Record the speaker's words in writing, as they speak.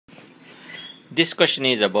This question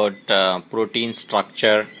is about protein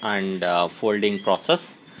structure and folding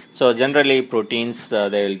process. So generally proteins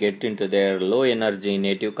they will get into their low energy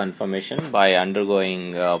native conformation by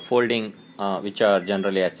undergoing folding, which are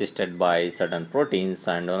generally assisted by certain proteins,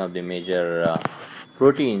 and one of the major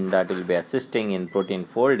protein that will be assisting in protein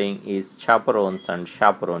folding is chaperones and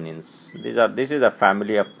chaperonins. This is a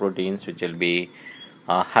family of proteins which will be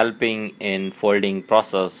helping in folding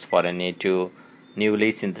process for a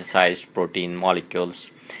newly synthesized protein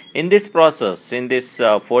molecules. In this process, in this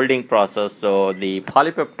folding process, so the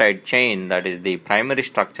polypeptide chain, that is the primary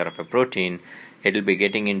structure of a protein, it will be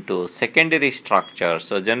getting into secondary structure.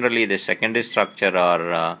 So generally the secondary structure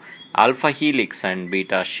are alpha helix and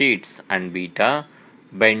beta sheets and beta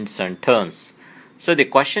bends and turns. So the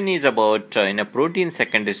question is about in a protein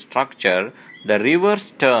secondary structure, the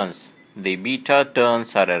reverse turns, the beta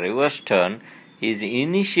turns or a reverse turn is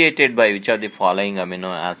initiated by which of the following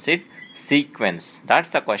amino acid sequence? That's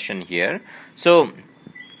the question here. So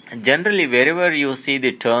generally wherever you see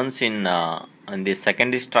the turns in the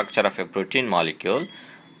secondary structure of a protein molecule,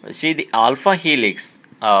 see the alpha helix,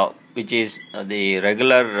 which is the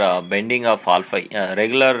regular bending of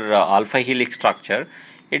regular alpha helix structure,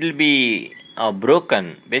 it will be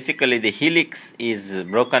broken. Basically the helix is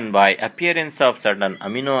broken by appearance of certain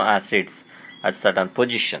amino acids at certain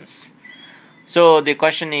positions. So the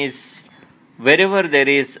question is, wherever there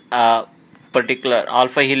is a particular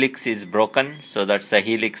alpha helix is broken, so that's a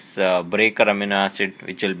helix breaker amino acid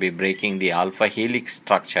which will be breaking the alpha helix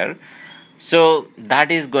structure. So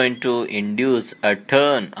that is going to induce a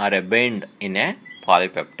turn or a bend in a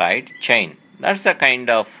polypeptide chain. That's a kind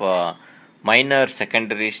of minor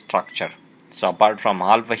secondary structure. So apart from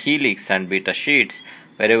alpha helix and beta sheets,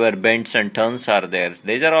 wherever bends and turns are there,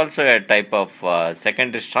 these are also a type of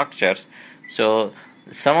secondary structures. So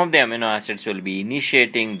some of the amino acids will be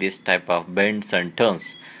initiating this type of bends and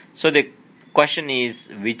turns. So the question is,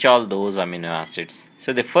 which all those amino acids?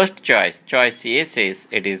 So the first choice A, says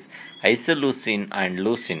it is isoleucine and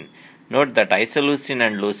leucine. Note that isoleucine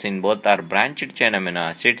and leucine both are branched chain amino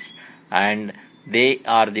acids, and they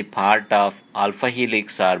are the part of alpha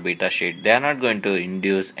helix or beta sheet. They are not going to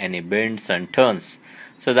induce any bends and turns.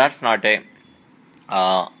 So that's not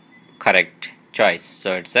a correct choice.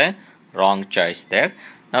 So it's a wrong choice there.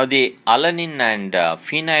 Now the alanine and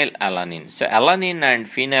phenylalanine. So alanine and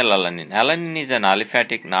phenylalanine. Alanine is an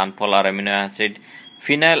aliphatic nonpolar amino acid.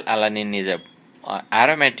 Phenylalanine is a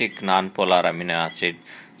aromatic nonpolar amino acid.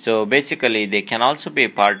 So basically they can also be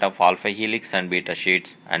part of alpha helix and beta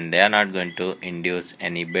sheets, and they are not going to induce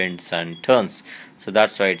any bends and turns. So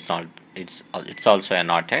that's why it's also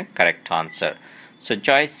not a correct answer. So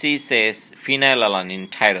choice C says phenylalanine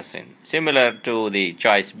tyrosine. Similar to the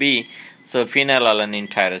choice B, so phenylalanine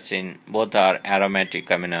tyrosine both are aromatic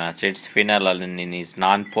amino acids. Phenylalanine is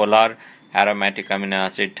non-polar aromatic amino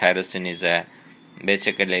acid. Tyrosine is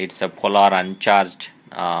basically it's a polar uncharged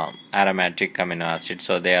aromatic amino acid.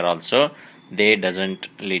 So they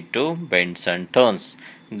doesn't lead to bends and turns.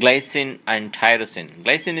 Glycine and tyrosine.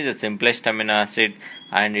 Glycine is the simplest amino acid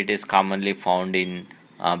and it is commonly found in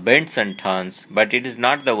bends and turns, but it is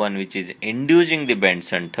not the one which is inducing the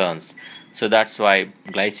bends and turns. So that's why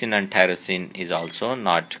glycine and tyrosine is also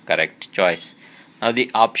not correct choice. Now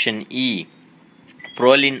the option E,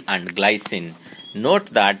 proline and glycine.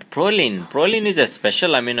 Note that proline is a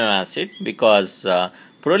special amino acid because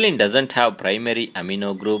proline doesn't have primary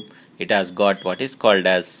amino group. It has got what is called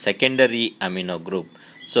as secondary amino group.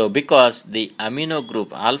 So because the amino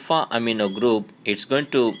group, alpha amino group, it's going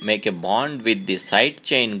to make a bond with the side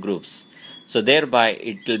chain groups. So thereby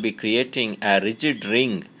it will be creating a rigid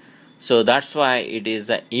ring. So that's why it is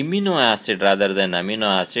an amino acid rather than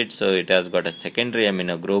amino acid. So it has got a secondary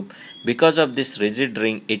amino group. Because of this rigid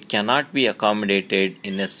ring, it cannot be accommodated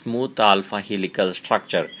in a smooth alpha helical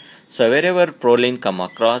structure. So wherever proline come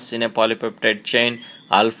across in a polypeptide chain,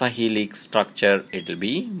 alpha helix structure, it will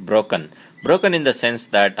be broken. Broken in the sense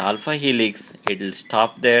that alpha helix, it will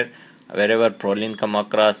stop there wherever proline come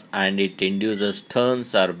across, and it induces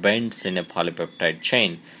turns or bends in a polypeptide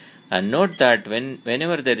chain. And note that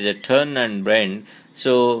whenever there is a turn and bend,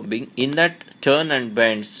 so in that turn and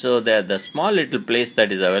bend, so the small little place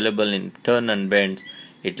that is available in turn and bends,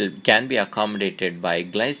 can be accommodated by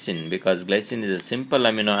glycine, because glycine is a simple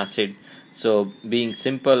amino acid. So being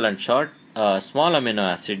simple and short, small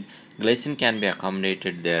amino acid, glycine can be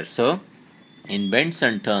accommodated there. So in bends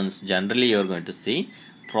and turns, generally you are going to see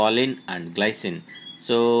proline and glycine.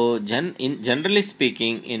 So generally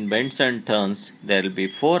speaking, in bends and turns, there will be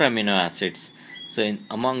 4 amino acids. So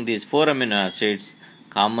among these 4 amino acids,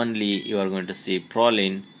 commonly you are going to see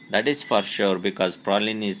proline, That is for sure, because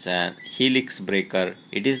proline is a helix breaker.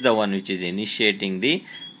 It is the one which is initiating the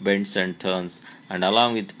bends and turns, and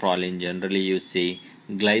along with proline generally you see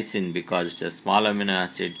glycine, because it's a small amino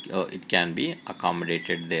acid, it can be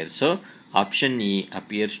accommodated there. So option E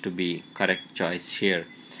appears to be correct choice here.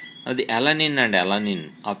 Now the alanine and alanine,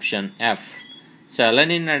 option F. So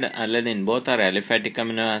alanine and alanine both are aliphatic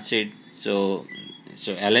amino acid. So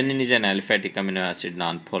alanine is an aliphatic amino acid,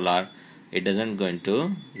 non-polar. It doesn't going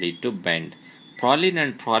to lead to bend. Proline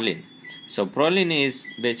and proline. So proline is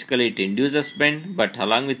basically it induces bend, but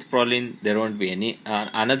along with proline there won't be any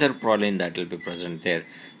another proline that will be present there.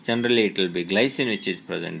 Generally it will be glycine which is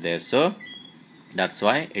present there. So that's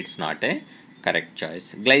why it's not a correct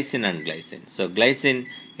choice. Glycine and glycine. So glycine,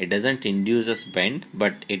 it doesn't induces bend,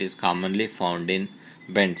 but it is commonly found in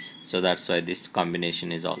bends. So that's why this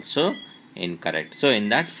combination is also incorrect. So in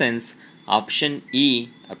that sense, option E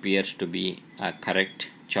appears to be a correct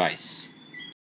choice.